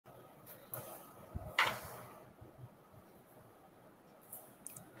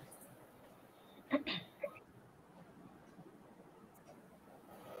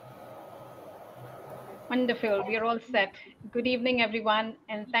Wonderful. We are all set. Good evening, everyone,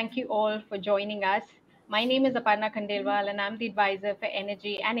 and thank you all for joining us. My name is Aparna Khandelwal, and I'm the advisor for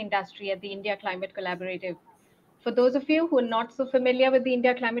energy and industry at the India Climate Collaborative. For those of you who are not so familiar with the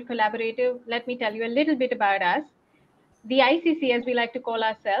India Climate Collaborative, let me tell you a little bit about us. The ICC, as we like to call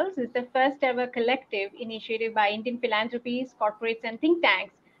ourselves, is the first ever collective initiative by Indian philanthropies, corporates, and think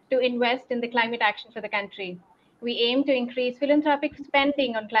tanks to invest in the climate action for the country. We aim to increase philanthropic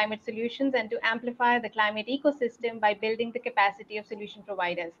spending on climate solutions and to amplify the climate ecosystem by building the capacity of solution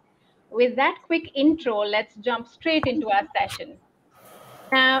providers. With that quick intro, let's jump straight into our session.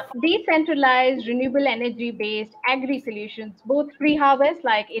 Now, decentralized renewable energy based agri solutions, both pre harvest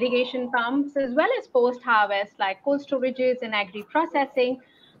like irrigation pumps as well as post harvest like cold storages and agri processing,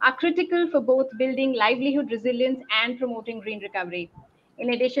 are critical for both building livelihood resilience and promoting green recovery.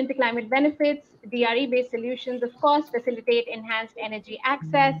 In addition to climate benefits, DRE based solutions, of course, facilitate enhanced energy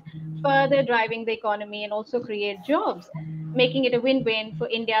access, further driving the economy and also create jobs, making it a win win for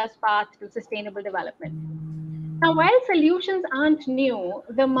India's path to sustainable development. Now, while solutions aren't new,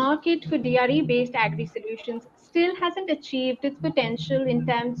 the market for DRE based agri solutions still hasn't achieved its potential in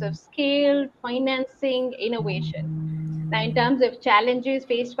terms of scale, financing, innovation. Now, in terms of challenges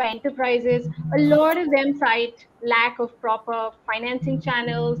faced by enterprises, a lot of them cite lack of proper financing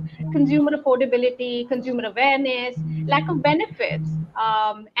channels, consumer affordability, consumer awareness, lack of benefits,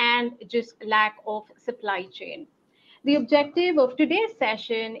 and just lack of supply chain. The objective of today's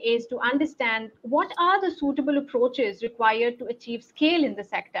session is to understand what are the suitable approaches required to achieve scale in the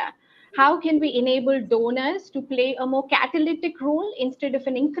sector. How can we enable donors to play a more catalytic role instead of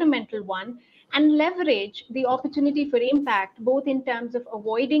an incremental one and leverage the opportunity for impact both in terms of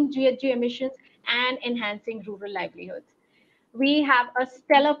avoiding GHG emissions and enhancing rural livelihoods? We have a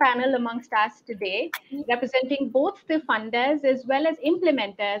stellar panel amongst us today, representing both the funders as well as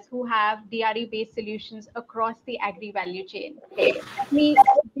implementers who have DRE based solutions across the agri value chain. Let me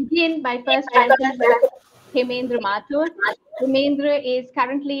begin by first welcoming Hemendra Mathur. Hemendra is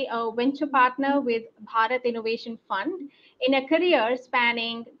currently a venture partner with Bharat Innovation Fund. In a career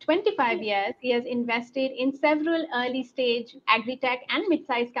spanning 25 years, he has invested in several early stage agri-tech and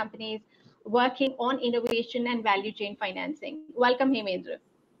mid-sized companies working on innovation and value chain financing. Welcome, Hemendra.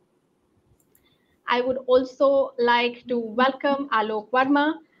 I would also like to welcome Alok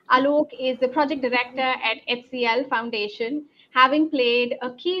Verma. Alok is the project director at HCL Foundation, having played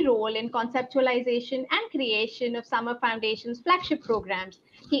a key role in conceptualization and creation of Summer Foundation's flagship programs.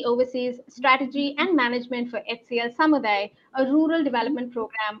 He oversees strategy and management for HCL Samuday, a rural development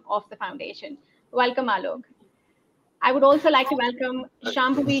program of the foundation. Welcome, Alok. I would also like to welcome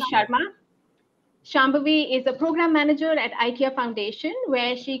Shambhavi Sharma. Shambhavi is a program manager at IKEA Foundation,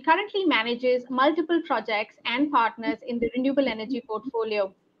 where she currently manages multiple projects and partners in the renewable energy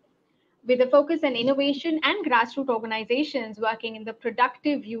portfolio, with a focus on innovation and grassroots organizations working in the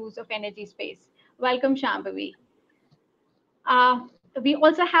productive use of energy space. Welcome, Shambhavi. Uh, we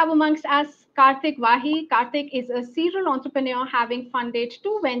also have amongst us Karthik Wahi. Karthik is a serial entrepreneur having funded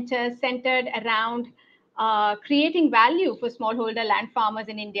two ventures centered around creating value for smallholder land farmers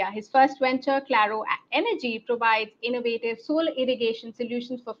in India. His first venture, Claro Energy, provides innovative solar irrigation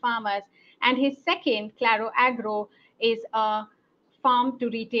solutions for farmers. And his second, Claro Agro, is a farm to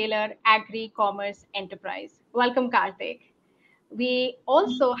retailer agri commerce enterprise. Welcome, Karthik. We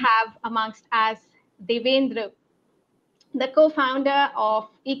also have amongst us Devendra, the co-founder of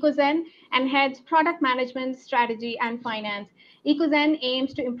EcoZen and heads product management, strategy, and finance. EcoZen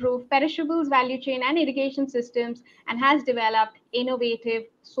aims to improve perishables value chain and irrigation systems and has developed innovative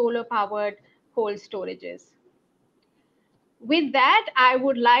solar-powered cold storages. With that, I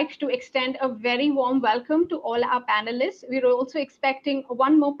would like to extend a very warm welcome to all our panelists. We're also expecting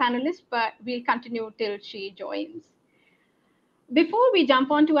one more panelist, but we'll continue till she joins. Before we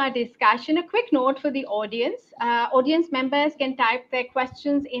jump on to our discussion, a quick note for the audience. Audience members can type their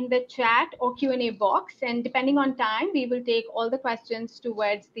questions in the chat or Q&A box, and depending on time, we will take all the questions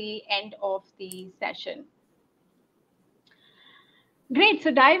towards the end of the session. Great,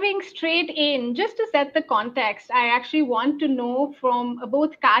 so diving straight in, just to set the context, I actually want to know from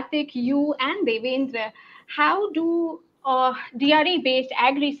both Karthik, you and Devendra, how do DRE-based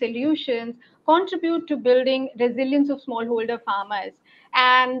agri solutions contribute to building resilience of smallholder farmers,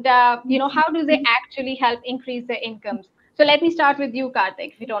 and how do they actually help increase their incomes? So let me start with you,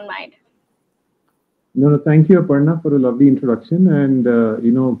 Karthik, if you don't mind. No, thank you, Aparna, for a lovely introduction. And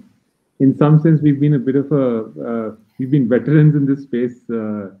in some sense, we've been a bit of we've been veterans in this space.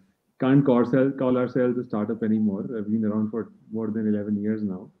 Can't call ourselves a startup anymore. I've been around for more than 11 years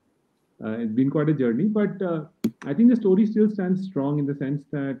now. It's been quite a journey, but I think the story still stands strong in the sense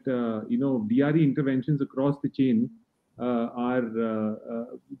that DRE interventions across the chain are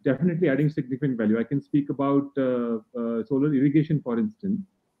definitely adding significant value. I can speak about solar irrigation, for instance.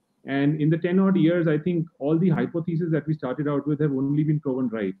 And in the 10 odd years, I think all the hypotheses that we started out with have only been proven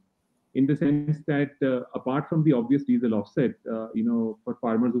right, in the sense that apart from the obvious diesel offset, for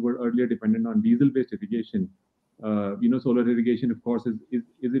farmers who were earlier dependent on diesel-based irrigation, solar irrigation, of course, is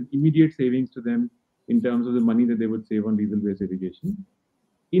an immediate savings to them in terms of the money that they would save on diesel-based irrigation.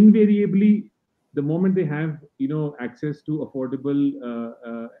 Invariably, the moment they have access to affordable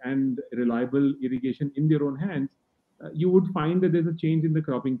and reliable irrigation in their own hands, you would find that there's a change in the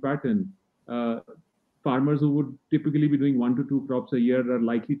cropping pattern. Farmers who would typically be doing 1 to 2 crops a year are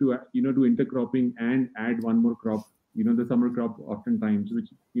likely to do intercropping and add one more crop, the summer crop oftentimes, which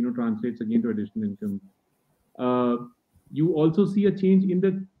translates again to additional income. You also see a change in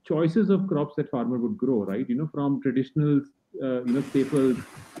the choices of crops that farmer would grow, right? From traditional staples,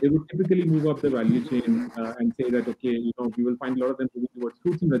 they would typically move up the value chain and say that, okay, we will find a lot of them moving towards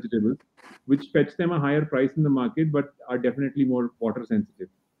fruits and vegetables, which fetch them a higher price in the market, but are definitely more water sensitive.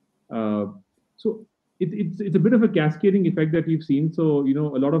 So it's a bit of a cascading effect that we've seen. So,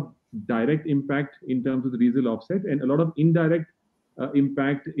 a lot of direct impact in terms of the diesel offset and a lot of indirect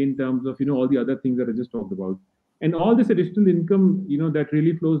impact in terms of, all the other things that I just talked about. And all this additional income, that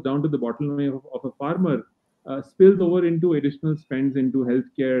really flows down to the bottom line of a farmer, spills over into additional spends into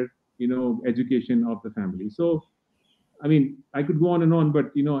healthcare, education of the family. So, I mean, I could go on and on,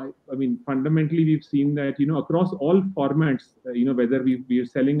 but fundamentally, we've seen that across all formats, whether we are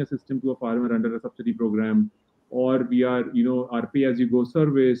selling a system to a farmer under a subsidy program, or we are our pay-as-you-go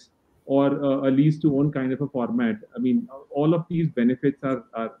service, or a lease-to-own kind of a format. I mean, all of these benefits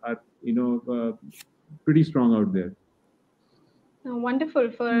are pretty strong out there.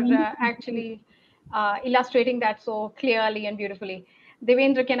 Wonderful for actually illustrating that so clearly and beautifully.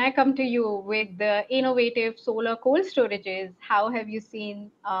 Devendra, can I come to you with the innovative solar cold storages? How have you seen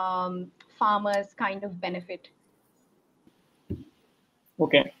farmers kind of benefit?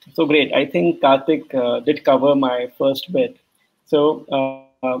 Okay, so great. I think Karthik did cover my first bit. So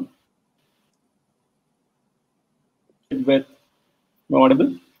with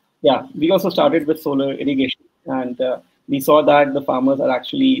audible, yeah, we also started with solar irrigation, and we saw that the farmers are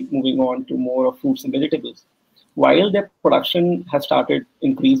actually moving on to more of fruits and vegetables. While their production has started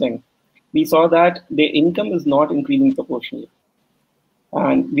increasing, we saw that their income is not increasing proportionally.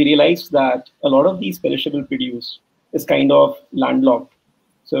 And we realized that a lot of these perishable produce is kind of landlocked.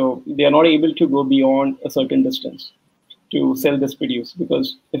 So they are not able to go beyond a certain distance to sell this produce,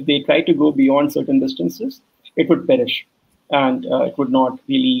 because if they try to go beyond certain distances, it would perish and it would not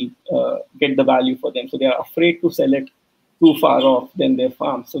really get the value for them. So they are afraid to sell it too far off than their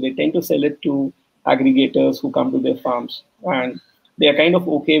farm. So they tend to sell it to aggregators who come to their farms, and they are kind of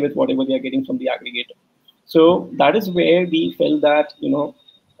okay with whatever they are getting from the aggregator. So that is where we felt that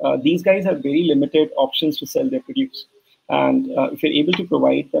these guys have very limited options to sell their produce, and if you're able to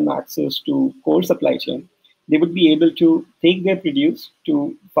provide them access to cold supply chain, they would be able to take their produce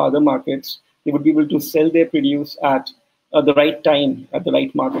to farther markets. They would be able to sell their produce at the right time, at the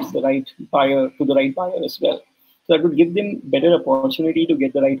right markets, the right buyer, to the right buyer as well. So that would give them better opportunity to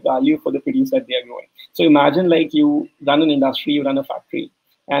get the right value for the produce that they are growing. So imagine like you run an industry, you run a factory,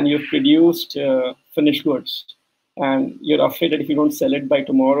 and you've produced finished goods, and you're afraid that if you don't sell it by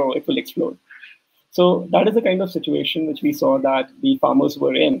tomorrow, it will explode. So that is the kind of situation which we saw that the farmers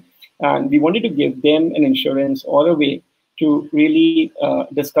were in. And we wanted to give them an insurance or a way to really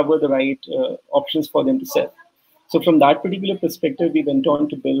discover the right options for them to sell. So from that particular perspective, we went on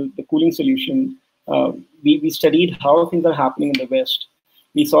to build the cooling solution. We studied how things are happening in the West.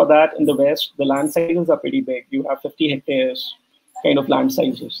 We saw that in the West, the land sizes are pretty big. You have 50 hectares kind of land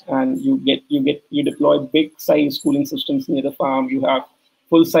sizes, and you deploy big size cooling systems near the farm. You have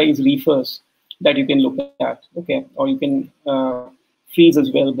full size reefers that you can look at, okay, or you can freeze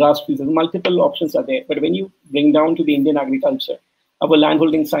as well, blast freezers. Multiple options are there. But when you bring down to the Indian agriculture, our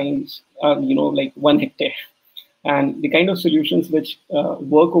landholding size are like 1 hectare, and the kind of solutions which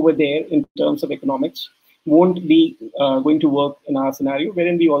work over there in terms of economics won't be going to work in our scenario,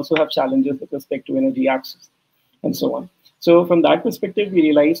 wherein we also have challenges with respect to energy access and so on. So from that perspective, we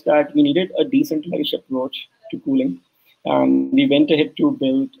realized that we needed a decentralized approach to cooling. And we went ahead to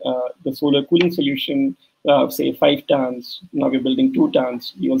build the solar cooling solution, say 5 tons. Now we're building 2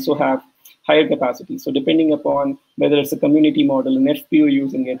 tons. We also have higher capacity. So depending upon whether it's a community model, an FPO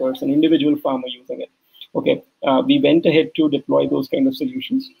using it, or it's an individual farmer using it, okay, we went ahead to deploy those kind of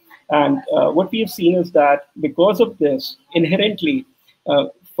solutions. And what we have seen is that because of this, inherently,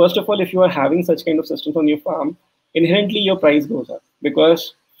 first of all, if you are having such kind of systems on your farm, inherently your price goes up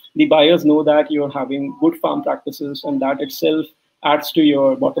because the buyers know that you're having good farm practices, and that itself adds to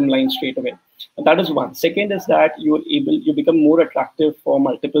your bottom line straight away. And that is one. Second is that you become more attractive for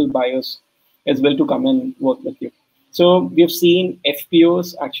multiple buyers as well to come and work with you. So we've seen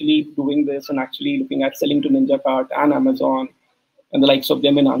FPOs actually doing this and actually looking at selling to Ninja Cart and Amazon and the likes of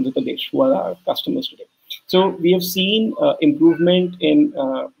them in Andhra Pradesh, who are our customers today. So we have seen improvement in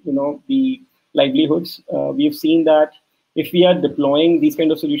the livelihoods. We have seen that if we are deploying these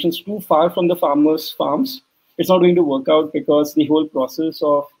kind of solutions too far from the farmers' farms, it's not going to work out because the whole process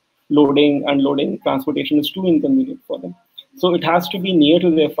of loading, unloading, transportation is too inconvenient for them. So it has to be near to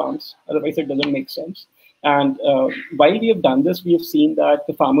their farms. Otherwise, it doesn't make sense. And while we have done this, we have seen that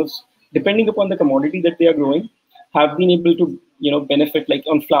the farmers, depending upon the commodity that they are growing, have been able to benefit. Like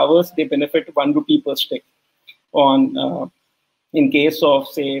on flowers, they benefit 1 rupee per stick. On in case of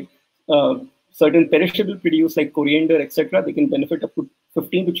say certain perishable produce like coriander, etc., they can benefit up to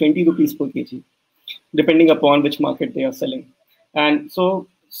 15 to 20 rupees per kg, depending upon which market they are selling. And so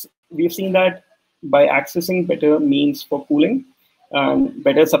we've seen that by accessing better means for cooling and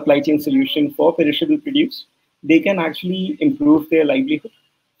better supply chain solution for perishable produce, they can actually improve their livelihood.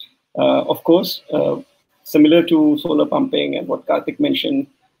 Of course, similar to solar pumping and what Karthik mentioned,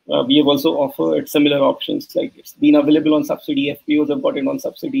 we have also offered similar options. Like it's been available on subsidy. FPOs have got it on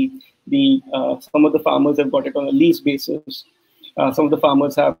subsidy. Some of the farmers have got it on a lease basis. Some of the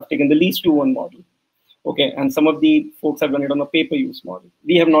farmers have taken the lease to own model. Okay, and some of the folks have done it on a pay-per-use model.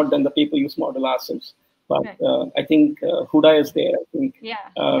 We have not done the pay-per-use model ourselves, but I think Huda is there. I think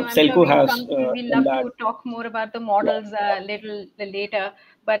Selco has. We'd love to talk more about the models a little later,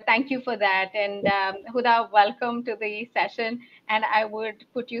 but thank you for that. And Huda, welcome to the session. And I would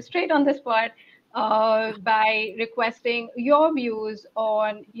put you straight on the spot by requesting your views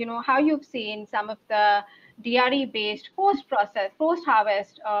on, how you've seen some of the DRE-based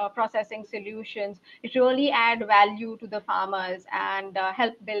post-harvest processing solutions. It really add value to the farmers and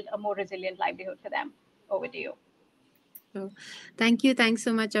help build a more resilient livelihood for them. Over to you. So, thank you. Thanks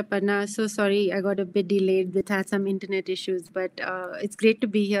so much, Aparna. So sorry, I got a bit delayed. It had some internet issues, but it's great to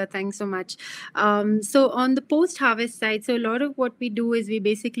be here. Thanks so much. So on the post-harvest side, so a lot of what we do is we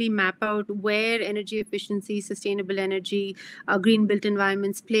basically map out where energy efficiency, sustainable energy, green built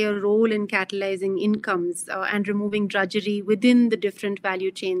environments play a role in catalyzing incomes and removing drudgery within the different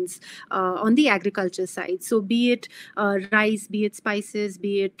value chains on the agriculture side. So be it rice, be it spices,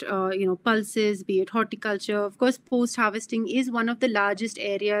 be it pulses, be it horticulture. Of course, post-harvest is one of the largest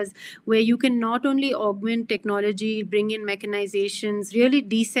areas where you can not only augment technology, bring in mechanizations, really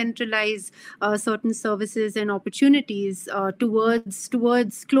decentralize certain services and opportunities towards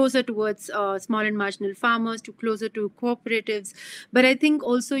closer towards small and marginal farmers, to closer to cooperatives. But I think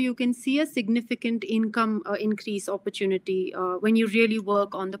also you can see a significant income increase opportunity when you really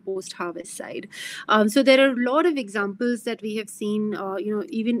work on the post-harvest side. So there are a lot of examples that we have seen,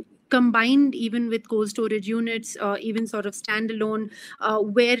 even combined even with cold storage units, even sort of standalone,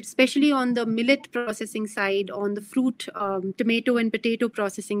 where especially on the millet processing side, on the fruit, tomato and potato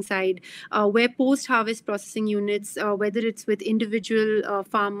processing side, where post-harvest processing units, whether it's with individual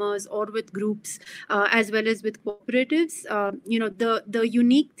farmers or with groups, as well as with cooperatives, the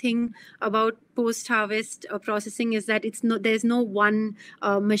unique thing about post-harvest processing is that there's no one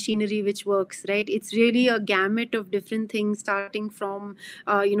machinery which works, right? It's really a gamut of different things, starting from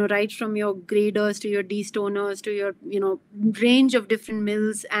right from your graders to your destoners to your range of different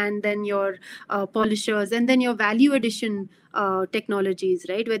mills, and then your polishers, and then your value addition technologies,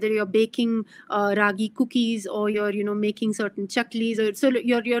 right? Whether you're baking ragi cookies or you're making certain chaklis, or so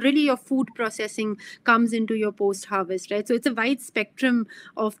your food processing comes into your post-harvest, right? So it's a wide spectrum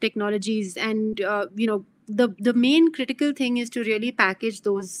of technologies, and the main critical thing is to really package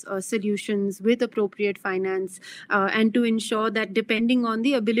those solutions with appropriate finance and to ensure that depending on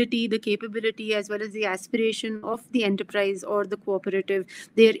the ability, the capability, as well as the aspiration of the enterprise or the cooperative,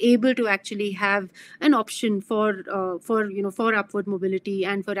 they are able to actually have an option for upward mobility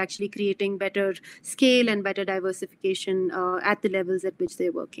and for actually creating better scale and better diversification at the levels at which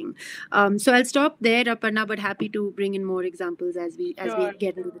they're working. So I'll stop there, Aparna, but happy to bring in more examples as we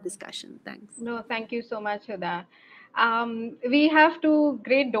get into the discussion. Thanks. No, thank you so much, Huda. We have two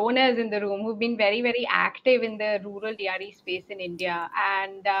great donors in the room who've been very, very active in the rural DRE space in India.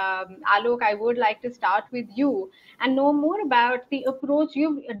 And Alok, I would like to start with you and know more about the approach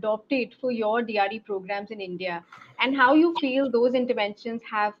you've adopted for your DRE programs in India and how you feel those interventions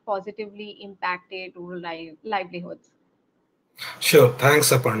have positively impacted rural livelihoods. Sure,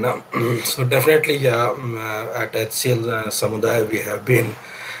 thanks, Aparna. So definitely, at HCL Samudaya, we have been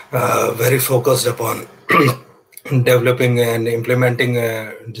very focused upon developing and implementing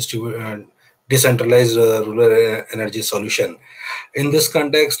decentralized rural energy solution. In this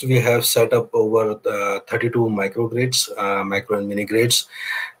context, we have set up over 32 microgrids, micro and mini grids,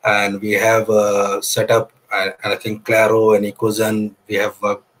 and we have set up, and I think Claro and Ecozen, we have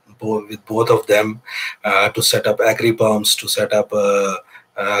worked with both of them to set up agri pumps, to set up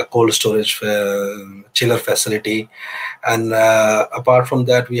cold storage chiller facility. And apart from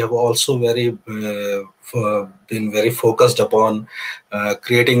that, we have also been very focused upon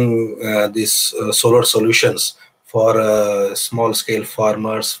creating these solar solutions for small scale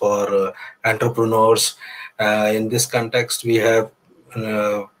farmers, for entrepreneurs. In this context, we have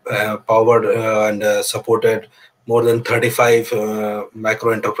powered and supported more than 35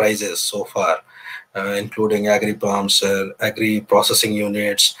 micro enterprises so far, including agri pumps, agri processing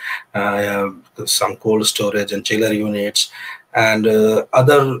units, some cold storage and chiller units, and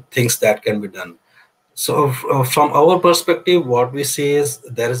other things that can be done. So from our perspective, what we see is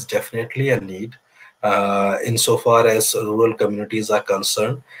there is definitely a need insofar as rural communities are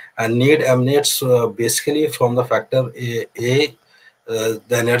concerned, and need emanates basically from the factor the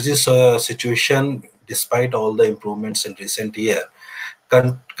energy situation, despite all the improvements in recent year,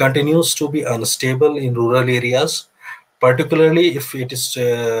 continues to be unstable in rural areas, particularly if it is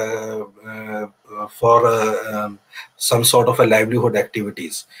for some sort of a livelihood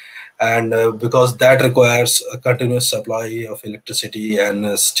activities. And because that requires a continuous supply of electricity and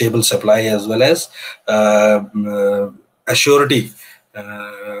a stable supply, as well as assurity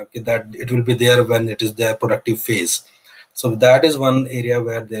that it will be there when it is their productive phase. So that is one area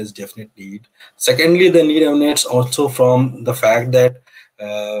where there is definite need. Secondly, the need emanates also from the fact that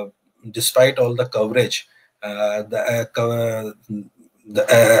despite all the coverage, as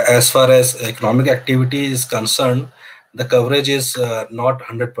far as economic activity is concerned, the coverage is not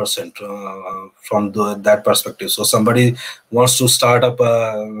 100% from that perspective. So somebody wants to start up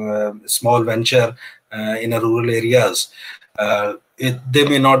a small venture in a rural areas, they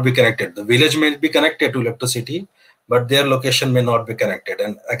may not be connected. The village may be connected to electricity, but their location may not be connected.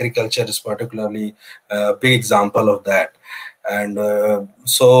 And agriculture is particularly a big example of that. And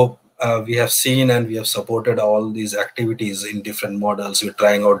so we have seen and we have supported all these activities in different models. We're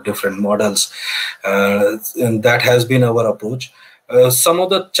trying out different models, and that has been our approach. Some of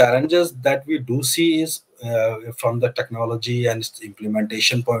the challenges that we do see is from the technology and its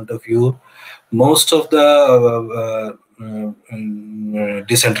implementation point of view, most of the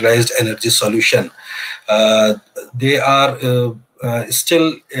decentralized energy solution, they are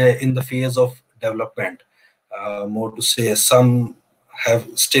still in the phase of development. More to say, some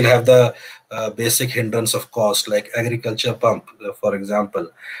still have the basic hindrance of cost, like agriculture pump, for example.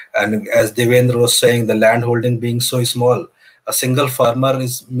 And as Devendra was saying, the land holding being so small, a single farmer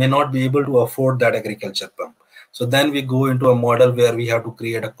may not be able to afford that agriculture pump. So then we go into a model where we have to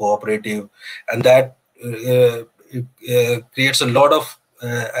create a cooperative, and that creates a lot of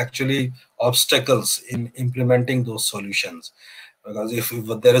actually obstacles in implementing those solutions. Because if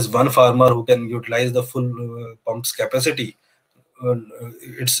there is one farmer who can utilize the full pump's capacity,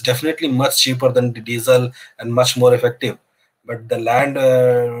 it's definitely much cheaper than the diesel and much more effective. But the land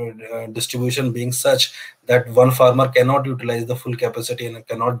distribution being such that one farmer cannot utilize the full capacity and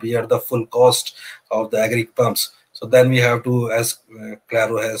cannot bear the full cost of the agri pumps. So then we have to, as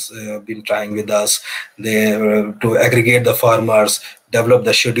Claro has been trying with us, to aggregate the farmers, develop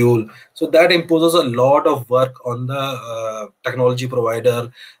the schedule. So that imposes a lot of work on the technology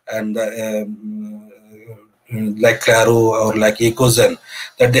provider and like Claro or like Ecozen,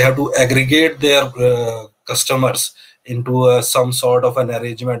 that they have to aggregate their customers into some sort of an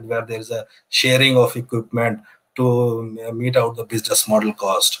arrangement where there is a sharing of equipment to meet out the business model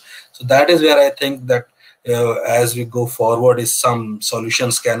cost. So that is where I think that as we go forward, is some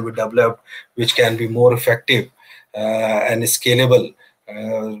solutions can be developed which can be more effective and scalable.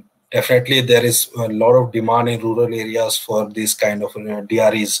 Definitely there is a lot of demand in rural areas for these kind of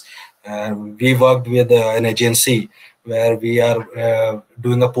DREs. We worked with an agency where we are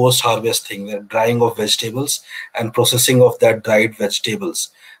doing a post-harvest thing, drying of vegetables and processing of that dried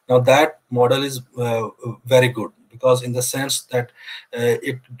vegetables. Now that model is very good, because in the sense that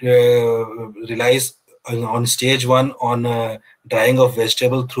it relies on stage one on drying of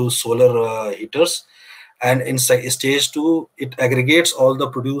vegetable through solar heaters, and in stage two it aggregates all the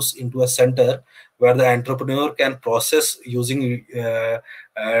produce into a center where the entrepreneur can process using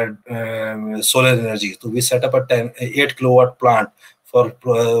solar energy. So we set up a 8 kilowatt plant for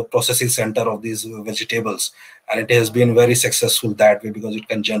processing center of these vegetables, and it has been very successful that way, because it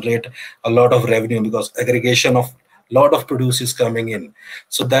can generate a lot of revenue, because aggregation of lot of produce is coming in.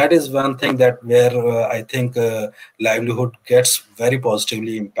 So that is one thing that where I think livelihood gets very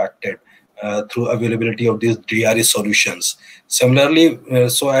positively impacted through availability of these DRE solutions. Similarly,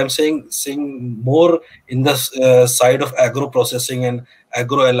 so I'm seeing more in the side of agro processing and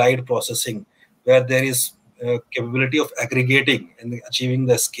agro allied processing, where there is capability of aggregating and achieving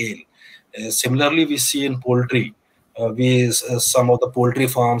the scale. Similarly, we see in poultry, some of the poultry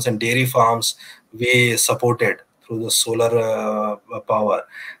farms and dairy farms we supported through the solar power.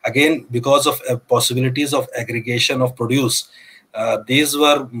 Again, because of possibilities of aggregation of produce, these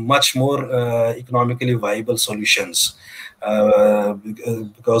were much more economically viable solutions,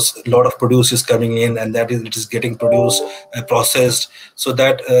 because a lot of produce is coming in, and it is getting produced, processed, so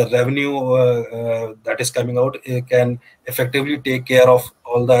that revenue that is coming out can effectively take care of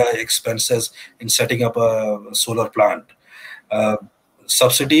all the expenses in setting up a solar plant. Uh,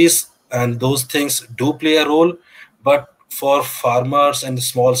 Subsidies and those things do play a role, but for farmers and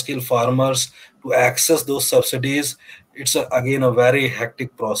small scale farmers to access those subsidies, it's again a very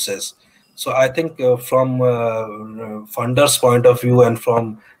hectic process. So I think from funders' point of view and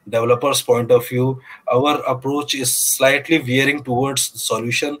from developers' point of view, our approach is slightly veering towards the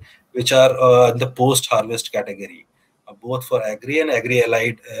solution which are in the post-harvest category, both for agri and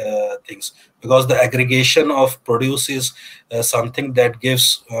agri-allied things, because the aggregation of produce is something that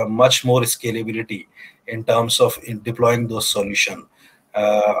gives much more scalability in terms of deploying those solutions.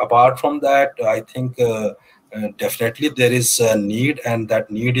 Apart from that, I think definitely there is a need, and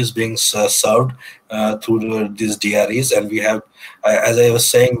that need is being served through these DREs. And we have, as I was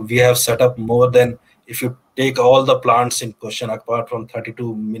saying, we have set up more than, if you take all the plants in question, apart from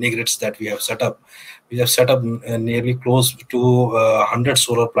 32 mini grids that we have set up, we have set up nearly close to 100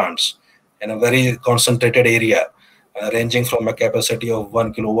 solar plants in a very concentrated area, ranging from a capacity of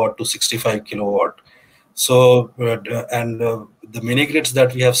 1 kilowatt to 65 kilowatt. So, the mini grids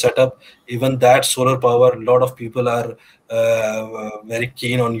that we have set up, even that solar power, a lot of people are very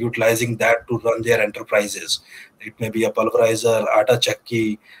keen on utilizing that to run their enterprises. It may be a pulverizer, atta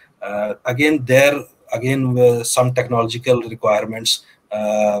chakki. Some technological requirements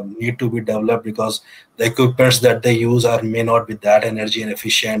need to be developed, because the equipments that they use may not be that energy and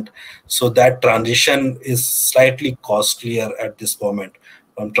efficient. So that transition is slightly costlier at this moment,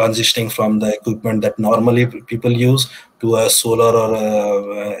 from transitioning from the equipment that normally people use to a solar or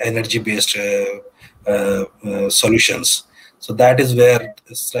energy based solutions. So that is where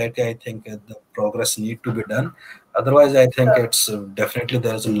slightly I think the progress need to be done. Otherwise, I think it's definitely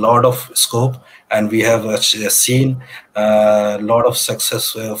there's a lot of scope, and we have seen a lot of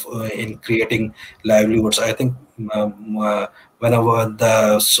success in creating livelihoods. I think whenever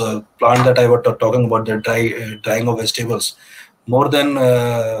the plant that I was talking about, the drying of vegetables, more than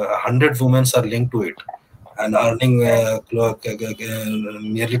 100 women are linked to it and earning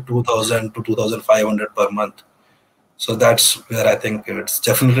nearly 2,000 to 2,500 per month. So that's where I think it's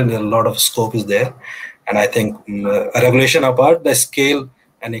definitely a lot of scope is there. And I think a regulation apart, the scale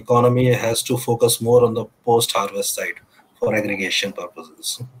and economy has to focus more on the post-harvest side for aggregation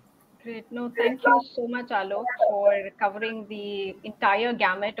purposes. Great. No, thank you so much, Alok, for covering the entire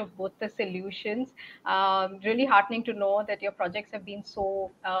gamut of both the solutions. Really heartening to know that your projects have been so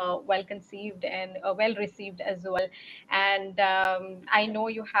well conceived and well received as well. And I know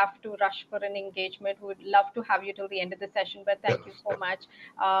you have to rush for an engagement. We would love to have you till the end of the session, but thank you so much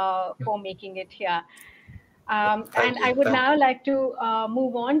for making it here. And I would now like to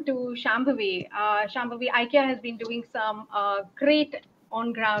move on to Shambhavi. Shambhavi, IKEA has been doing some great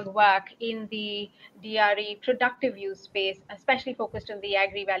on-ground work in the DRE productive use space, especially focused on the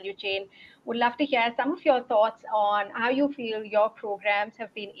agri value chain. Would love to hear some of your thoughts on how you feel your programs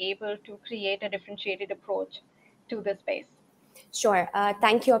have been able to create a differentiated approach to the space. Sure.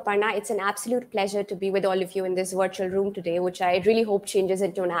 Thank you, Aparna. It's an absolute pleasure to be with all of you in this virtual room today, which I really hope changes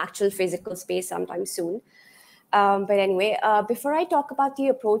into an actual physical space sometime soon. But anyway, before I talk about the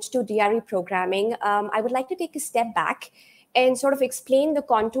approach to DRE programming, I would like to take a step back and sort of explain the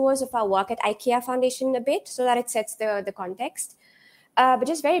contours of our work at IKEA Foundation a bit so that it sets the context. But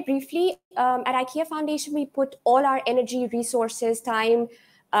just very briefly, at IKEA Foundation, we put all our energy, resources, time,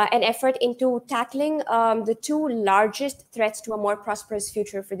 and effort into tackling the two largest threats to a more prosperous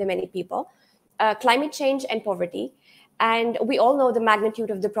future for the many people, climate change and poverty. And we all know the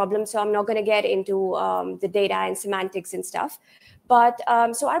magnitude of the problem, so I'm not going to get into the data and semantics and stuff. But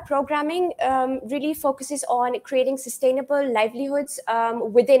so our programming really focuses on creating sustainable livelihoods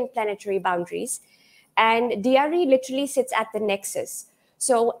within planetary boundaries. And DRE literally sits at the nexus.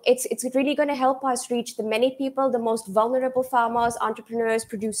 So it's really going to help us reach the many people, the most vulnerable farmers, entrepreneurs,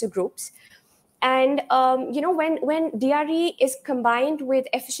 producer groups. And when DRE is combined with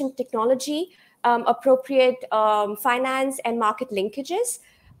efficient technology, appropriate finance and market linkages,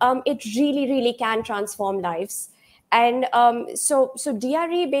 it really can transform lives. And so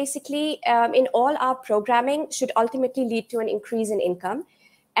DRE basically in all our programming should ultimately lead to an increase in income.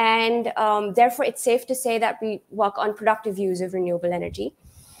 And therefore, it's safe to say that we work on productive use of renewable energy.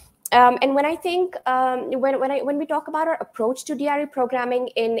 And when I think when we talk about our approach to DRE programming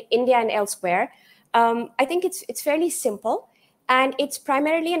in India and elsewhere, I think it's fairly simple, and it's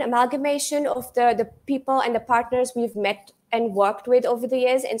primarily an amalgamation of the people and the partners we've met and worked with over the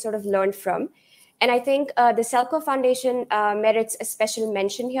years and sort of learned from. And I think the Selco Foundation merits a special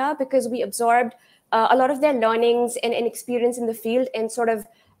mention here, because we absorbed a lot of their learnings and experience in the field and sort of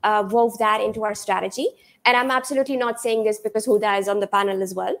wove that into our strategy. And I'm absolutely not saying this because Huda is on the panel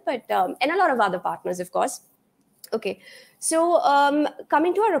as well, but and a lot of other partners, of course. Okay, so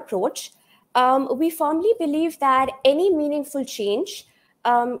coming to our approach, we firmly believe that any meaningful change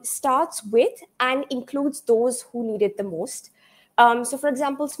starts with and includes those who need it the most. So for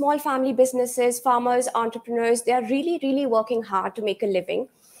example, small family businesses, farmers, entrepreneurs, they are really working hard to make a living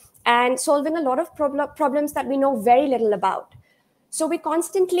and solving a lot of problems that we know very little about. So we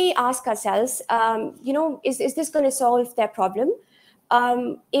constantly ask ourselves, is this going to solve their problem?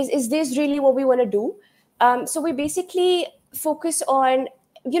 Is this really what we want to do? So we basically focus on,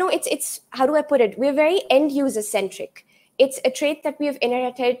 it's how do I put it? We're very end user centric. It's a trait that we have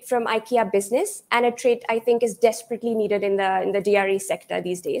inherited from IKEA business, and a trait I think is desperately needed in the DRE sector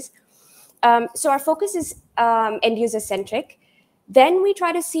these days. So our focus is end user centric. Then we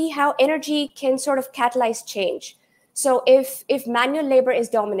try to see how energy can sort of catalyze change. So if manual labor is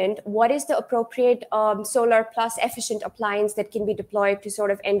dominant, what is the appropriate solar plus efficient appliance that can be deployed to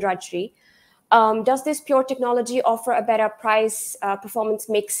sort of end drudgery? Does this pure technology offer a better price performance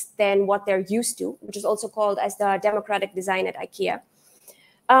mix than what they're used to, which is also called as the democratic design at IKEA,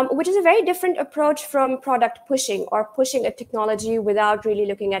 which is a very different approach from product pushing, or pushing a technology without really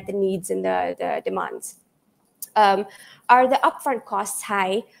looking at the needs and the demands. Are the upfront costs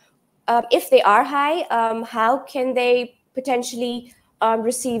high? If they are high, how can they potentially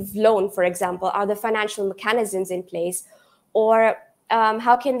receive loan, for example? Are the financial mechanisms in place? Or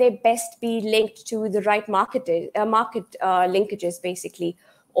how can they best be linked to the right market linkages, basically?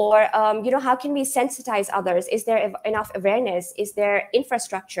 Or how can we sensitize others? Is there enough awareness? Is there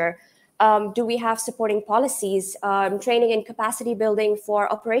infrastructure? Do we have supporting policies, training and capacity building for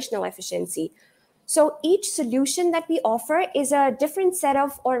operational efficiency? So each solution that we offer is a different set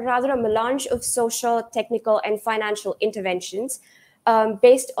of, or rather a melange of social, technical, and financial interventions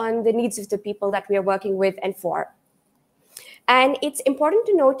based on the needs of the people that we are working with and for. And it's important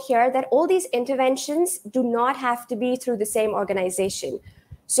to note here that all these interventions do not have to be through the same organization.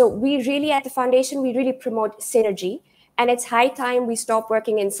 So we really, at the foundation, we really promote synergy. And it's high time we stop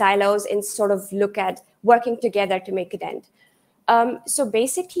working in silos and sort of look at working together to make it end. So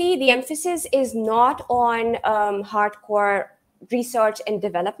basically, the emphasis is not on hardcore research and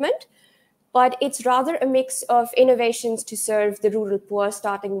development, but it's rather a mix of innovations to serve the rural poor,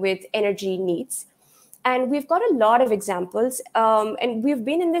 starting with energy needs. And we've got a lot of examples, and we've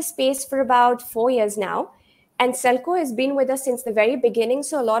been in this space for about 4 years now. And Selco has been with us since the very beginning.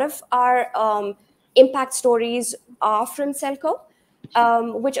 So a lot of our impact stories are from Selco.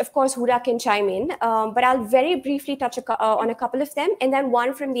 Which of course Huda can chime in, but I'll very briefly touch on a couple of them, and then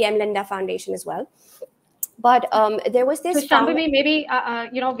one from the Linda Foundation as well. But there was this. So Shambhavi, maybe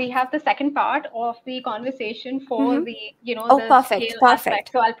we have the second part of the conversation for the the perfect.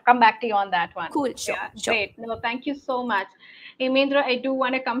 Aspect. So I'll come back to you on that one. Cool, sure. Great. No, thank you so much. Hemendra, I do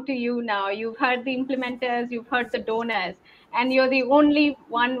want to come to you now. You've heard the implementers, you've heard the donors, and you're the only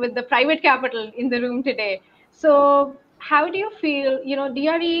one with the private capital in the room today. So how do you feel,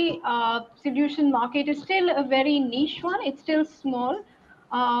 DRE solution market is still a very niche one. It's still small.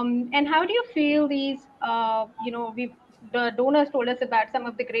 And how do you feel these, the donors told us about some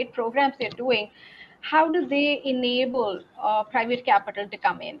of the great programs they're doing. How do they enable private capital to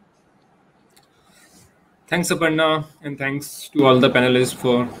come in? Thanks, Aparna, and thanks to all the panelists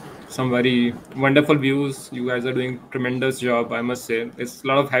for some very wonderful views. You guys are doing a tremendous job, I must say. It's a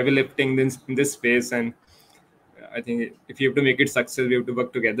lot of heavy lifting in this space, and I think if you have to make it success, we have to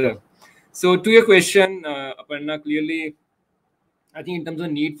work together. So to your question, Aparna, clearly, I think in terms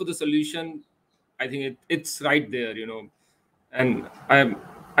of need for the solution, I think it's right there, And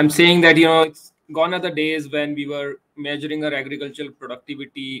I'm saying that, it's gone are the days when we were measuring our agricultural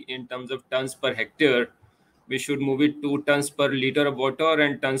productivity in terms of tons per hectare. We should move it to tons per liter of water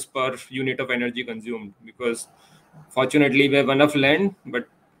and tons per unit of energy consumed, because fortunately we have enough land, but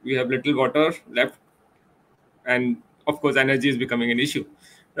we have little water left, and of course energy is becoming an issue,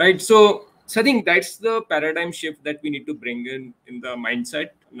 right? So I think that's the paradigm shift that we need to bring in the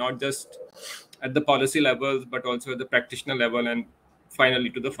mindset, not just at the policy levels but also at the practitioner level and finally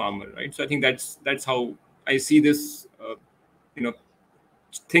to the farmer, right? So I think that's how I see this,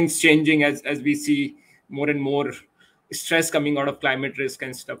 things changing as we see more and more stress coming out of climate risk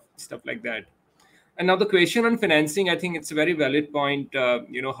and stuff like that. And now the question on financing, I think it's a very valid point.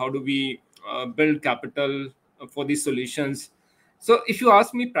 How do we build capital for these solutions? So if you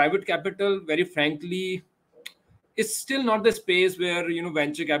ask me, private capital, very frankly, it's still not the space where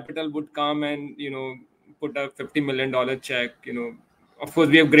venture capital would come and put a $50 million check. Of course,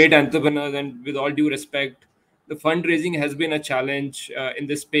 we have great entrepreneurs, and with all due respect, the fundraising has been a challenge in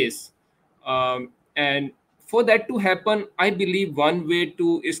this space. And for that to happen, I believe one way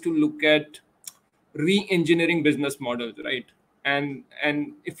is to look at re-engineering business models, right? And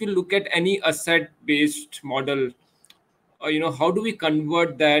if you look at any asset-based model, how do we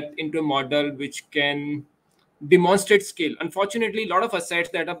convert that into a model which can demonstrate scale? Unfortunately, a lot of assets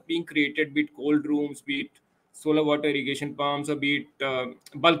that are being created, be it cold rooms, be it solar water irrigation pumps, or be it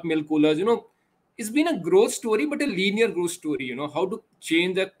bulk milk coolers, it's been a growth story, but a linear growth story. How to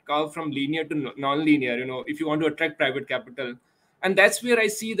change the curve from linear to non-linear, if you want to attract private capital. And that's where I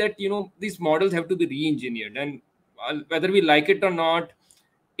see that these models have to be re-engineered. And whether we like it or not,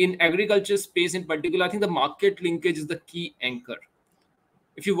 in agriculture space in particular, I think the market linkage is the key anchor.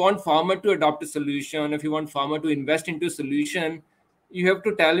 If you want farmer to adopt a solution, if you want farmer to invest into a solution, you have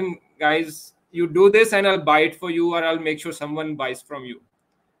to tell him, guys, you do this and I'll buy it for you, or I'll make sure someone buys from you.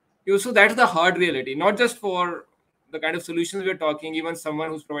 So that's the hard reality, not just for the kind of solutions we're talking, even someone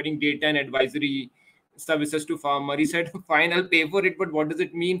who's providing data and advisory services to farmer. He said, fine, I'll pay for it, but what does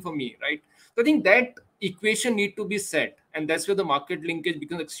it mean for me, right? So I think that equation need to be set, and that's where the market linkage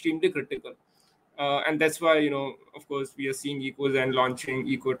becomes extremely critical. And that's why, of course, we are seeing EcoZen launching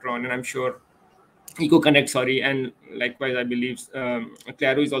Ecotron, and I'm sure EcoConnect, and likewise, I believe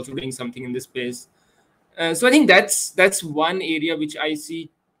Claro is also doing something in this space. So I think that's one area which I see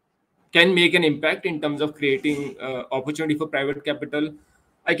can make an impact in terms of creating opportunity for private capital.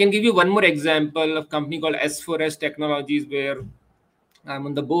 I can give you one more example of a company called S4S Technologies, where I'm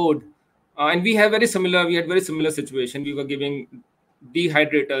on the board, and we had very similar situation. We were giving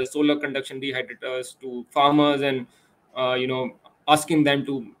dehydrators, solar conduction dehydrators to farmers, and asking them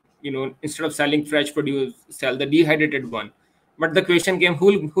to instead of selling fresh produce, sell the dehydrated one. But the question came,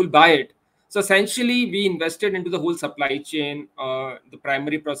 who'll buy it? So essentially, we invested into the whole supply chain. The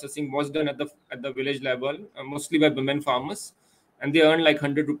primary processing was done at the village level, mostly by women farmers, and they earn like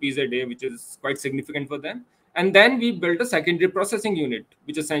 100 rupees a day, which is quite significant for them. And then we built a secondary processing unit,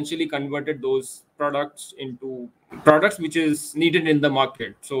 which essentially converted those products into products which is needed in the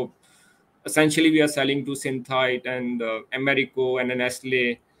market. So essentially, we are selling to Synthite and Americo and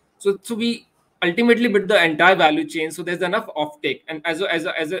Nestle. So we ultimately build the entire value chain. So there's enough offtake. And as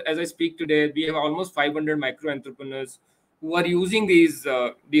I speak today, we have almost 500 micro entrepreneurs who are using these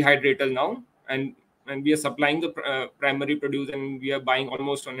dehydrators now, and we are supplying the primary produce, and we are buying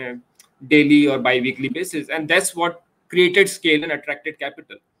almost on a daily or bi-weekly basis, and that's what created scale and attracted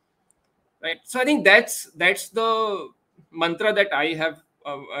capital, right? So I think that's the mantra that I have,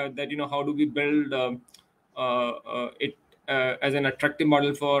 that how do we build it as an attractive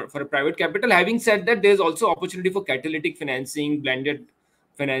model for a private capital. Having said that, there's also opportunity for catalytic financing, blended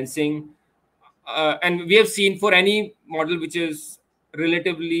financing, and we have seen for any model which is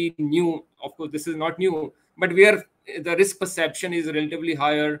relatively new. Of course, this is not new, but where the risk perception is relatively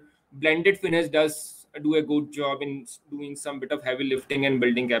higher, blended finance does do a good job in doing some bit of heavy lifting and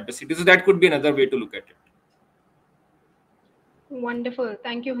building capacity. So that could be another way to look at it. Wonderful.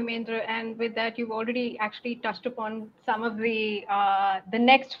 Thank you, Hemendra. And with that, you've already actually touched upon some of the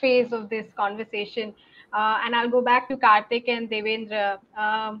next phase of this conversation. And I'll go back to Karthik and Devendra.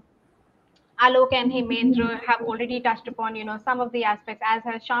 Alok and Hemendra have already touched upon, some of the aspects, as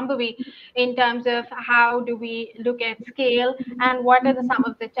has Shambhavi, in terms of how do we look at scale and what are some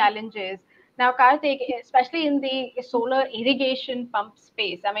of the challenges. Now, Karthik, especially in the solar irrigation pump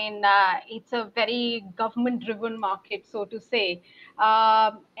space, I mean, it's a very government-driven market, so to say.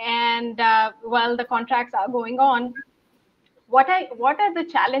 And while the contracts are going on, what are the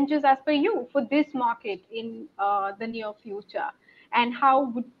challenges as per you for this market in the near future? And how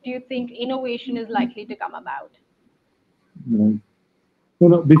do you think innovation is likely to come about?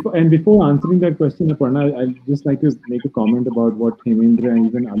 So before answering that question, Aparna, I'd just like to make a comment about what Hemendra and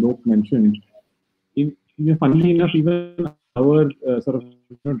even Alok mentioned. Funnily enough, even our sort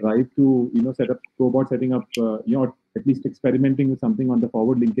of drive to setting up at least experimenting with something on the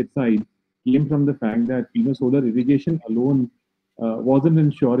forward linkage side, came from the fact that solar irrigation alone wasn't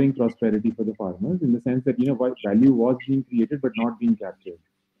ensuring prosperity for the farmers, in the sense that value was being created but not being captured.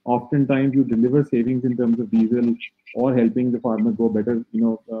 Oftentimes, you deliver savings in terms of diesel or helping the farmer grow better,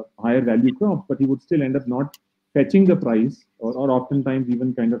 higher value crops, but he would still end up not fetching the price, or oftentimes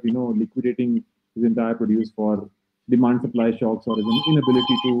even kind of liquidating his entire produce for demand supply shocks, or his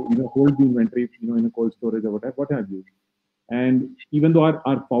inability to hold the inventory in a cold storage or what have you. And even though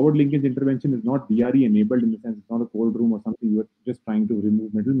our forward linkage intervention is not DRE enabled, in the sense it's not a cold room or something, you're just trying to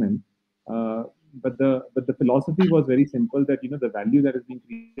remove middlemen. But the philosophy was very simple, that the value that is being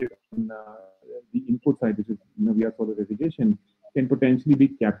created on the input side, which is via solar irrigation, can potentially be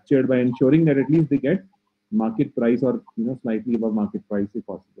captured by ensuring that at least they get market price, or slightly above market price if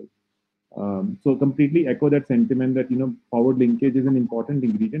possible. So completely echo that sentiment that forward linkage is an important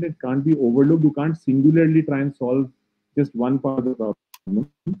ingredient. It can't be overlooked. You can't singularly try and solve just one part of the problem,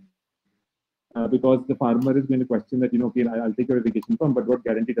 because the farmer is going to question that okay, I'll take your irrigation pump, but what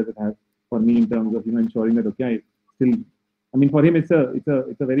guarantee does it have for me in terms of ensuring that okay, for him it's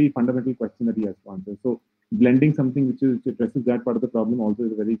a very fundamental question that he has to answer. So blending something which addresses that part of the problem also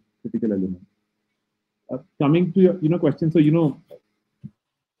is a very critical element. Coming to your question, so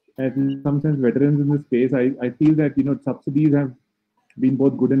as in some sense veterans in this space, I feel that subsidies have been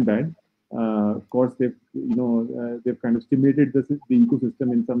both good and bad. Of course, they've kind of stimulated the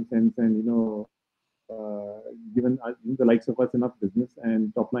ecosystem in some sense, and given the likes of us enough business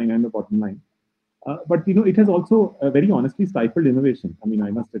and top line and the bottom line. But it has also very honestly stifled innovation.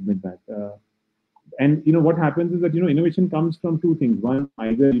 I must admit that. And what happens is that innovation comes from two things. One,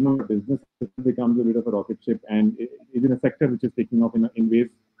 either business becomes a bit of a rocket ship, and is in a sector which is taking off in ways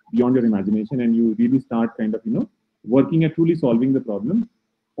beyond your imagination, and you really start kind of working at truly solving the problem.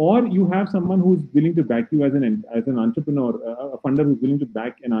 Or you have someone who's willing to back you as an entrepreneur, a funder who's willing to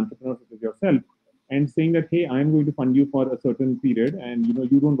back an entrepreneur such as yourself, and saying that, hey, I'm going to fund you for a certain period, and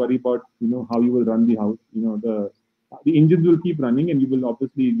you don't worry about how you will run the house. The engines will keep running, and you will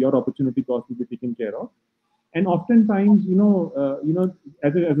obviously, your opportunity cost will be taken care of. And oftentimes,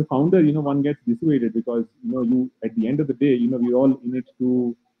 as a founder, one gets dissuaded, because you at the end of the day, we're all in it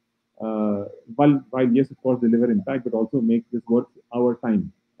to while yes, of course, deliver impact, but also make this worth our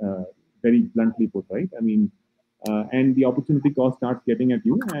time. Very bluntly put, right? And the opportunity cost starts getting at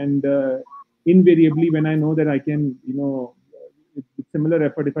you, and invariably, when I know that I can, it's similar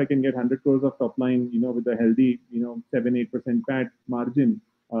effort if I can get 100 crores of top line, with a healthy, 7-8% PAT margin,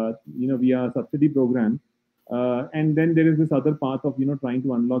 via a subsidy program. And then there is this other path of, trying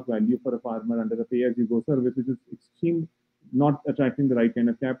to unlock value for a farmer under a pay-as-you-go service, which is extreme, not attracting the right kind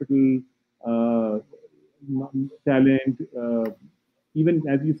of capital, talent. Even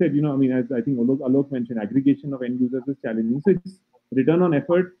as you said, as I think Alok mentioned, aggregation of end users is challenging. So it's return on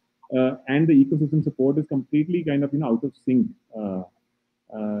effort and the ecosystem support is completely kind of out of sync.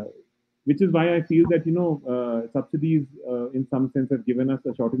 Which is why I feel that subsidies in some sense have given us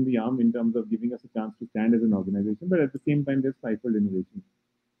a shot in the arm in terms of giving us a chance to stand as an organization, but at the same time they've stifled innovation.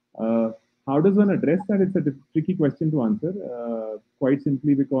 How does one address that? It's a tricky question to answer. Quite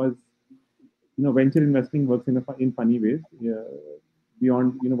simply because venture investing works in funny ways,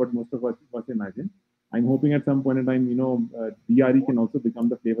 beyond what most of us imagine. I'm hoping at some point in time, DRE can also become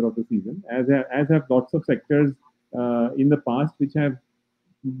the flavor of the season, as have lots of sectors in the past which have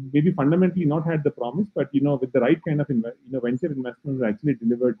maybe fundamentally not had the promise, but with the right kind of venture investments actually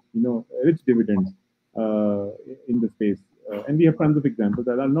delivered rich dividends in the space. And we have tons of examples.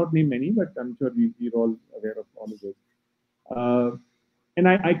 I'll not name many, but I'm sure we're all aware of all of those. And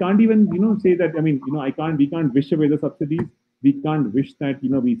I can't even say that. We can't wish away the subsidies. We can't wish that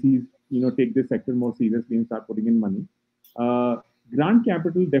VCs take this sector more seriously and start putting in money. Grant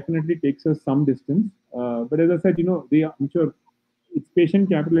capital definitely takes us some distance, but as I said, I'm sure it's patient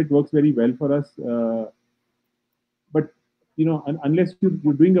capital. It works very well for us. But unless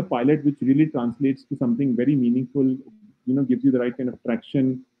you're doing a pilot which really translates to something very meaningful, gives you the right kind of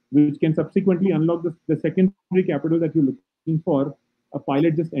traction, which can subsequently unlock the secondary capital that you're looking for, a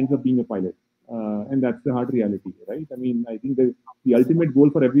pilot just ends up being a pilot. And that's the hard reality, right? I think the ultimate goal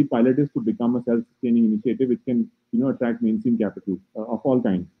for every pilot is to become a self-sustaining initiative which can, attract mainstream capital of all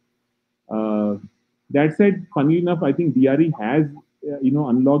kinds. That said, funny enough, I think DRE has,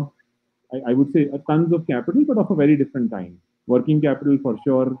 unlocked, I would say, tons of capital, but of a very different kind. Working capital for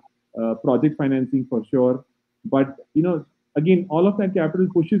sure, project financing for sure. But, again, all of that capital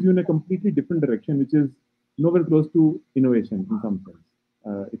pushes you in a completely different direction, which is nowhere close to innovation in some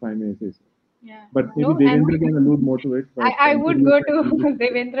sense, if I may say so. Yeah. But maybe No, and Devendra can allude more to it. But I I'm would curious, go like, to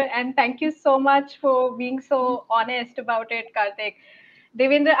Devendra, and thank you so much for being so honest about it, Karthik.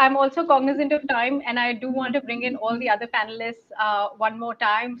 Devendra, I'm also cognizant of time, and I do want to bring in all the other panelists one more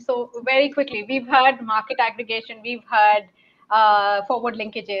time. So, very quickly, we've heard market aggregation, we've heard forward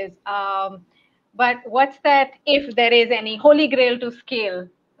linkages. But what's that, if there is any holy grail to scale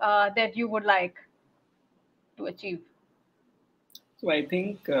that you would like to achieve? So I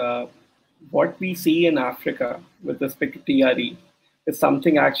think what we see in Africa with respect to DRE is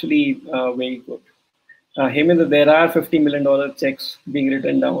something actually very good. Hemendra, there are $50 million checks being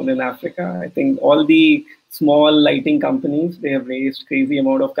written down in Africa. I think all the small lighting companies, they have raised crazy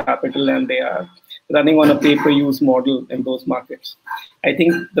amount of capital and they are running on a pay-per-use model in those markets. I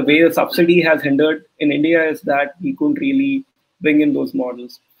think the way the subsidy has hindered in India is that we couldn't really bring in those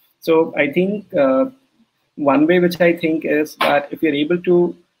models. So I think one way which I think is that if you're able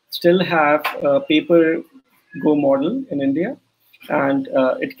to still have a paper go model in India, and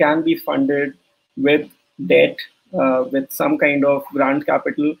it can be funded with debt, with some kind of grant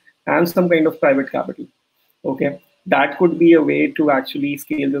capital and some kind of private capital. Okay, that could be a way to actually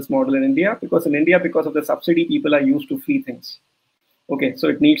scale this model in India, because in India, because of the subsidy, people are used to free things. Okay, so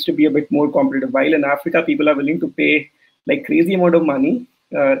it needs to be a bit more competitive. While in Africa, people are willing to pay like crazy amount of money.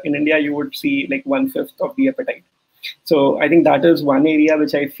 In India, you would see like 1/5 of the appetite. So I think that is one area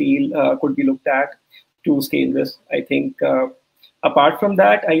which I feel could be looked at to scale this. I think apart from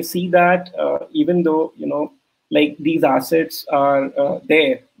that, I see that even though like these assets are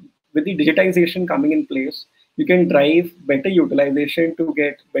there, with the digitization coming in place, you can drive better utilization to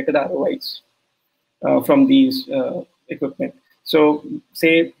get better ROIs from these equipment. So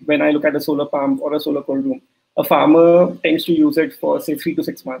say when I look at a solar pump or a solar cold room, a farmer tends to use it for say 3 to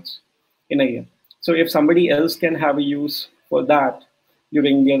 6 months in a year. So if somebody else can have a use for that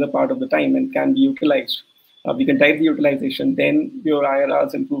during the other part of the time and can be utilized, we can drive the utilization, then your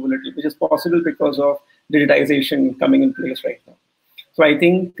IRRs improve a little, which is possible because of digitization coming in place right now. So I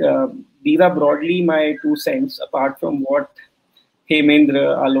think these are broadly my 2 cents, apart from what Hemendra,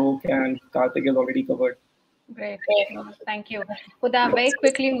 Alok, and Karthik has already covered. Great. No, thank you. Huda, very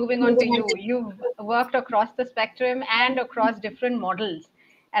quickly moving on to you. You've worked across the spectrum and across different models.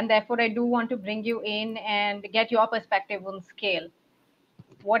 And therefore, I do want to bring you in and get your perspective on scale.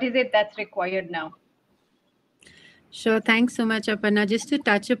 What is it that's required now? Sure. Thanks so much, Aparna. Just to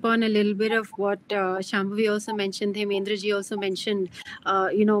touch upon a little bit of what Shambhavi also mentioned, Hemendraji also mentioned,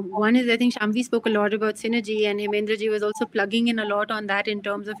 one is I think Shambhavi spoke a lot about synergy, and Hemendraji was also plugging in a lot on that in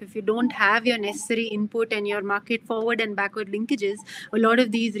terms of if you don't have your necessary input and your market forward and backward linkages, a lot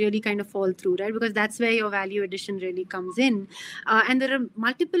of these really kind of fall through, right? Because that's where your value addition really comes in. And there are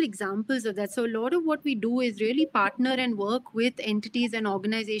multiple examples of that. So a lot of what we do is really partner and work with entities and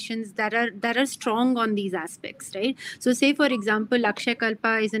organizations that are strong on these aspects, right? So say for example, Akshay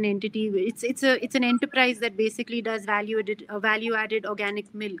Kalpa is an entity. It's an enterprise that basically does value added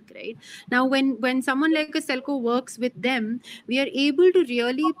organic milk, right? Now when someone like a Selco works with them, we are able to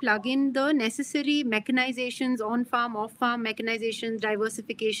really plug in the necessary mechanizations, on farm, off farm mechanizations,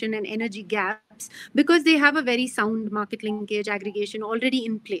 diversification, and energy gaps, because they have a very sound market linkage aggregation already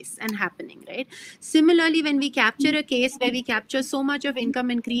in place and happening, right? Similarly, when we capture a case where we capture so much of income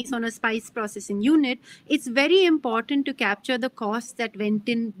increase on a spice processing unit, it's very important to capture the costs that went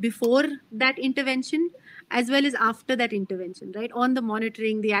in before that intervention as well as after that intervention, right? On the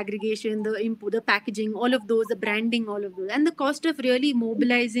monitoring, the aggregation, the input, the packaging, all of those, the branding, all of those, and the cost of really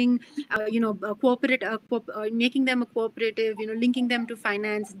mobilizing, making them a cooperative, linking them to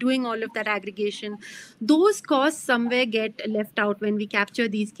finance, doing all of that aggregation. Those costs somewhere get left out when we capture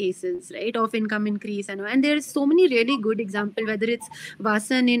these cases, right, of income increase. And there's so many really good examples, whether it's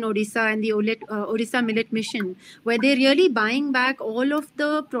Vasan in Odisha and the Odisha Millet Mission, where they're really buying back all of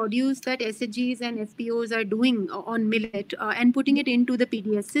the produce that SHGs and FPOs are doing on millet and putting it into the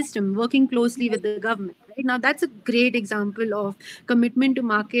PDS system, working closely with the government. Right now, that's a great example of commitment to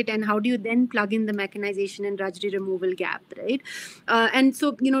market, and how do you then plug in the mechanization and rajri removal gap, right? And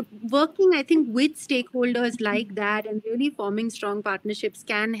so, working, I think, with stakeholders like that and really forming strong partnerships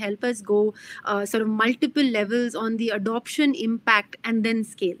can help us go sort of multiple levels on the adoption impact and then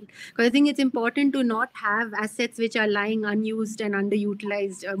scale. Because I think it's important to not have assets which are lying unused and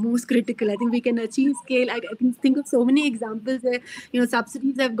underutilized, most critical. I think we can achieve scale. I can think of so many examples where,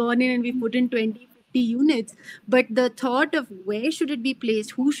 subsidies have gone in and we put in 20, units, but the thought of where should it be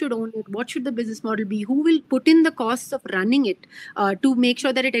placed, who should own it, what should the business model be, who will put in the costs of running it to make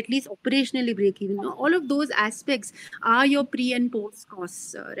sure that it at least operationally break even. All of those aspects are your pre and post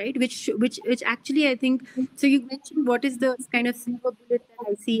costs, right? Which actually I think. So you mentioned what is the kind of silver bullet that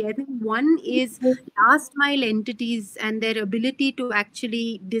I see. I think one is last mile entities and their ability to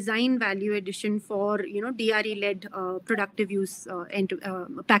actually design value addition for DRE led productive use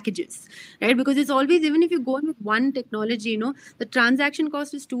packages, right? Because it's always, even if you go in with one technology, the transaction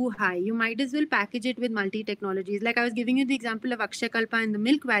cost is too high. You might as well package it with multi technologies. Like I was giving you the example of Akshakalpa in the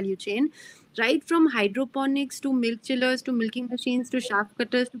milk value chain, right from hydroponics to milk chillers to milking machines to shaft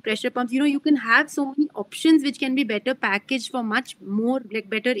cutters to pressure pumps. You can have so many options which can be better packaged for much more like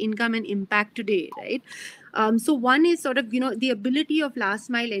better income and impact today, right? So one is sort of the ability of last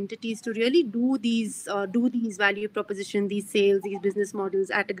mile entities to really do these value proposition, these sales, these business models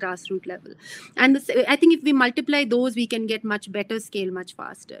at a grassroots level. And I think if we multiply those, we can get much better scale much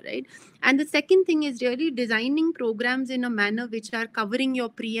faster, right? And the second thing is really designing programs in a manner which are covering your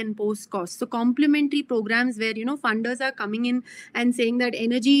pre and post costs. So complementary programs where funders are coming in and saying that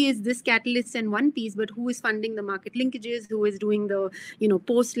energy is this catalyst and one piece, but who is funding the market linkages, who is doing the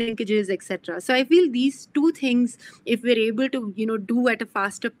post linkages, etc. So I feel these two things, if we're able to do at a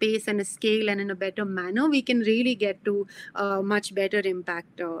faster pace and a scale and in a better manner, we can really get to much better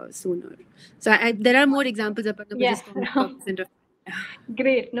impact sooner. So there are more examples of Yes.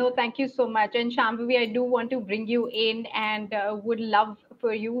 Great. No, thank you so much. And Shambhavi, I do want to bring you in and would love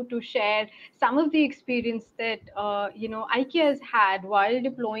for you to share some of the experience that IKEA has had while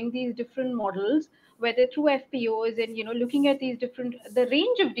deploying these different models, whether through FPOs and looking at the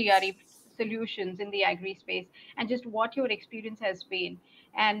range of DRE solutions in the agri space, and just what your experience has been.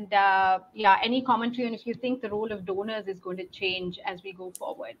 And any commentary on if you think the role of donors is going to change as we go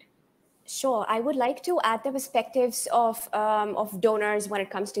forward. Sure. I would like to add the perspectives of donors when it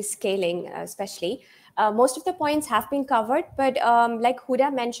comes to scaling, especially. Most of the points have been covered, but like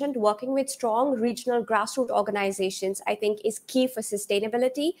Huda mentioned, working with strong regional grassroots organizations, I think, is key for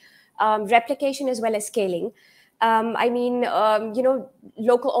sustainability, replication, as well as scaling.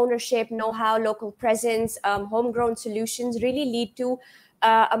 Local ownership, know-how, local presence, homegrown solutions really lead to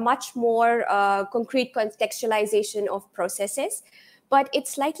a much more concrete contextualization of processes. But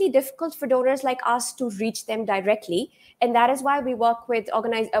it's slightly difficult for donors like us to reach them directly. And that is why we work with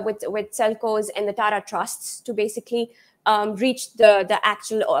Selcos and the Tata Trusts to basically reach the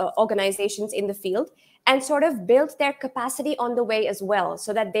actual organizations in the field and sort of build their capacity on the way as well,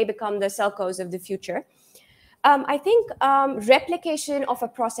 so that they become the Selcos of the future. I think replication of a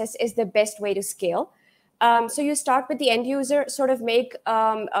process is the best way to scale. So you start with the end user, sort of make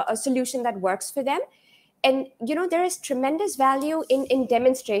a solution that works for them. And, there is tremendous value in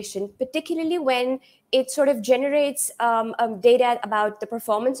demonstration, particularly when it sort of generates data about the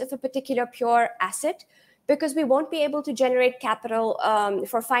performance of a particular pure asset, because we won't be able to generate capital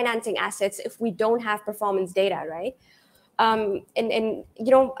for financing assets if we don't have performance data, right?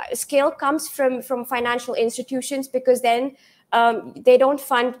 Scale comes from financial institutions, because then they don't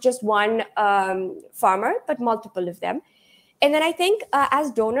fund just one farmer, but multiple of them. And then I think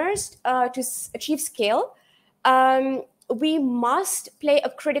as donors, to achieve scale, we must play a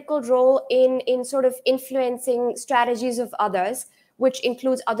critical role in sort of influencing strategies of others, which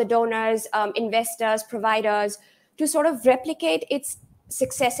includes other donors, investors, providers, to sort of replicate its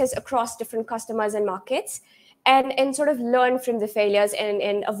successes across different customers and markets, and sort of learn from the failures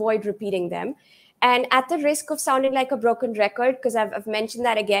and avoid repeating them. And at the risk of sounding like a broken record, because I've mentioned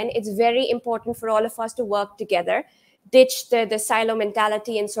that again, it's very important for all of us to work together, ditch the silo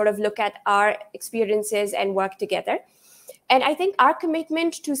mentality, and sort of look at our experiences and work together. And I think our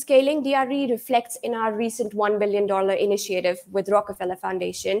commitment to scaling DRE reflects in our recent $1 billion initiative with Rockefeller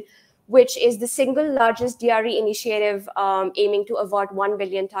Foundation, which is the single largest DRE initiative aiming to avert 1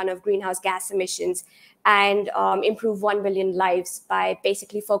 billion ton of greenhouse gas emissions and improve 1 billion lives by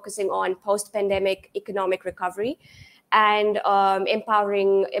basically focusing on post-pandemic economic recovery and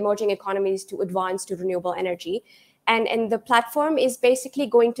empowering emerging economies to advance to renewable energy. And the platform is basically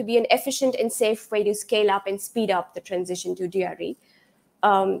going to be an efficient and safe way to scale up and speed up the transition to DRE.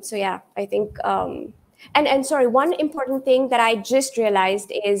 So yeah, I think, and sorry, one important thing that I just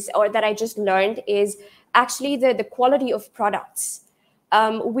realized is, or that I just learned, is actually the quality of products.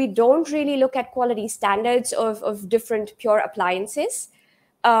 We don't really look at quality standards of different pure appliances,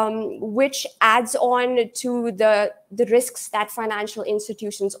 which adds on to the risks that financial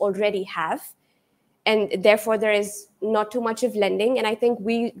institutions already have. And therefore, there is not too much of lending. And I think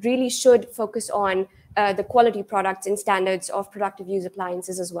we really should focus on the quality products and standards of productive use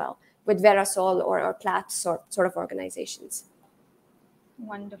appliances as well with Verasol or CLAPS sort of organizations.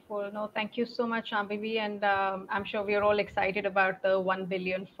 Wonderful. No, thank you so much, Shambhavi. And I'm sure we're all excited about the 1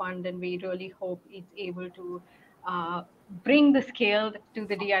 billion fund, and we really hope it's able to bring the scale to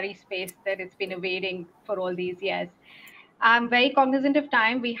the DRE space that it's been awaiting for all these years. I'm very cognizant of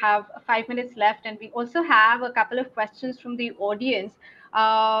time. We have 5 minutes left, and we also have a couple of questions from the audience.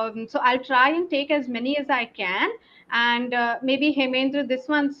 So I'll try and take as many as I can. And maybe Hemendra, this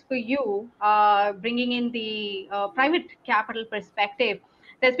one's for you, bringing in the private capital perspective.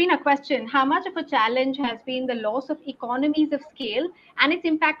 There's been a question, how much of a challenge has been the loss of economies of scale and its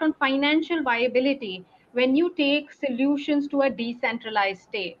impact on financial viability when you take solutions to a decentralized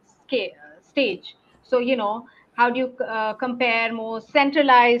stage? So, how do you compare more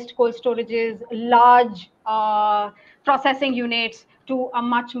centralized cold storages, large processing units to a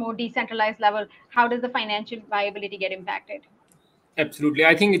much more decentralized level? How does the financial viability get impacted? Absolutely.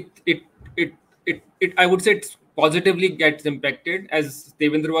 I think it I would say it positively gets impacted. As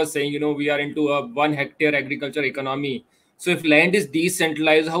Devendra was saying, we are into a 1 hectare agriculture economy. So if land is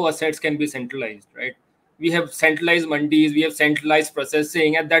decentralized, how assets can be centralized, right? We have centralized mandis, we have centralized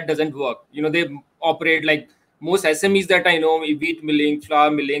processing, and that doesn't work. They operate like most SMEs that I know, wheat milling, flour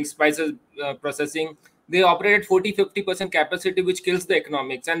milling, spices processing, they operate at 40-50% capacity, which kills the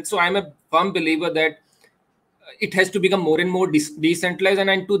economics. And so I'm a firm believer that it has to become more and more decentralized.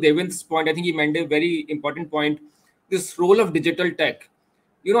 And to Devin's point, I think he made a very important point, this role of digital tech.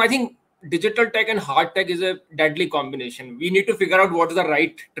 I think digital tech and hard tech is a deadly combination. We need to figure out what is the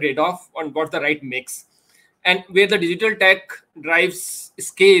right trade-off and what's the right mix. And where the digital tech drives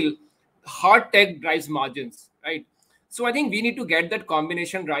scale, hard tech drives margins, right? So I think we need to get that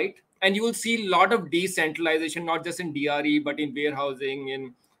combination right. And you will see a lot of decentralization, not just in DRE, but in warehousing,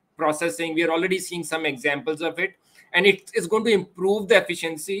 in processing. We are already seeing some examples of it. And it is going to improve the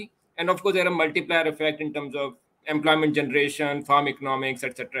efficiency. And of course, there are multiplier effect in terms of employment generation, farm economics,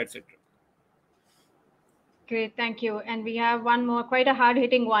 etc., etc. Great, thank you. And we have one more, quite a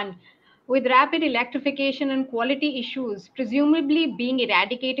hard-hitting one. With rapid electrification and quality issues presumably being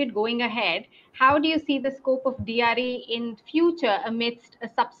eradicated going ahead, how do you see the scope of DRE in future amidst a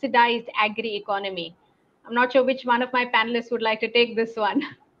subsidized agri-economy? I'm not sure which one of my panelists would like to take this one.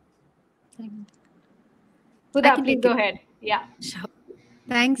 Huda, please go ahead. Yeah. Sure.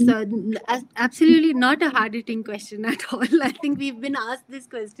 Thanks. Absolutely not a hard-hitting question at all. I think we've been asked this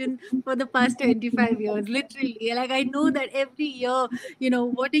question for the past 25 years, literally. Like, I know that every year,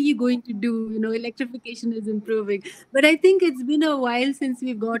 what are you going to do? Electrification is improving. But I think it's been a while since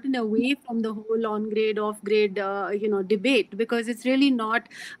we've gotten away from the whole on-grid, off-grid, debate, because it's really not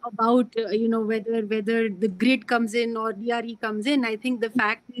about, whether the grid comes in or DRE comes in. I think the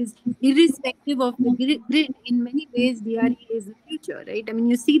fact is, irrespective of the grid, in many ways, DRE is the future, right? I mean,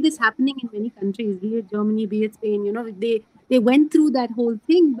 you see this happening in many countries, be it Germany, be it Spain. They went through that whole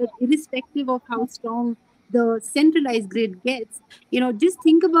thing, but irrespective of how strong the centralized grid gets, just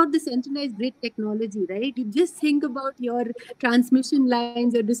think about the centralized grid technology, right? You just think about your transmission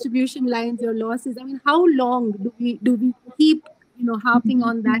lines, your distribution lines, your losses. I mean, how long do we keep harping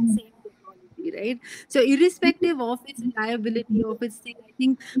on that same technology, right? So irrespective of its reliability, of its thing, I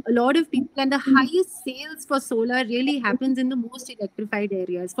think a lot of people, and the highest sales for solar really happens in the most electrified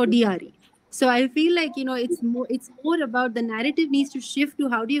areas for DRE. So I feel like it's more about the narrative needs to shift to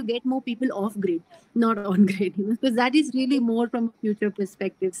how do you get more people off grid, not on grid, because that is really more from a future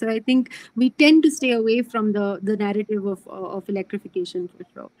perspective. So I think we tend to stay away from the narrative of electrification for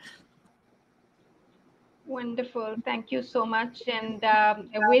sure. Wonderful. Thank you so much. And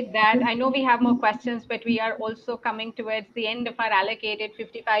with that, I know we have more questions, but we are also coming towards the end of our allocated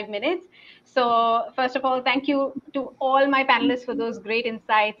 55 minutes. So first of all, thank you to all my panelists for those great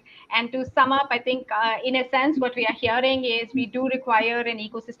insights. And to sum up, I think in a sense, what we are hearing is we do require an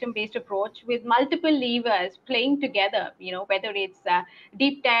ecosystem-based approach with multiple levers playing together, whether it's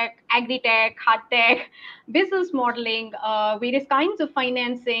deep tech, agri-tech, hard tech, business modeling, various kinds of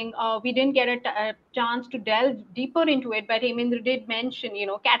financing. We didn't get a chance to delve deeper into it, but Hemendra did mention,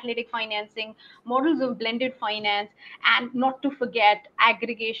 catalytic financing, models of blended finance, and not to forget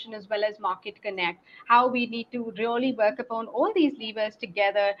aggregation as well as market connect, how we need to really work upon all these levers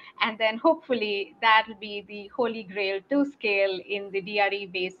together. And then hopefully that will be the holy grail to scale in the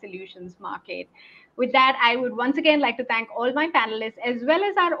DRE-based solutions market. With that, I would once again like to thank all my panelists as well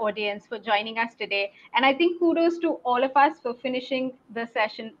as our audience for joining us today. And I think kudos to all of us for finishing the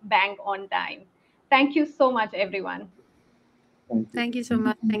session bang on time. Thank you so much, everyone. Thank you so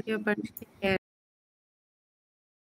much. Thank you. Take care.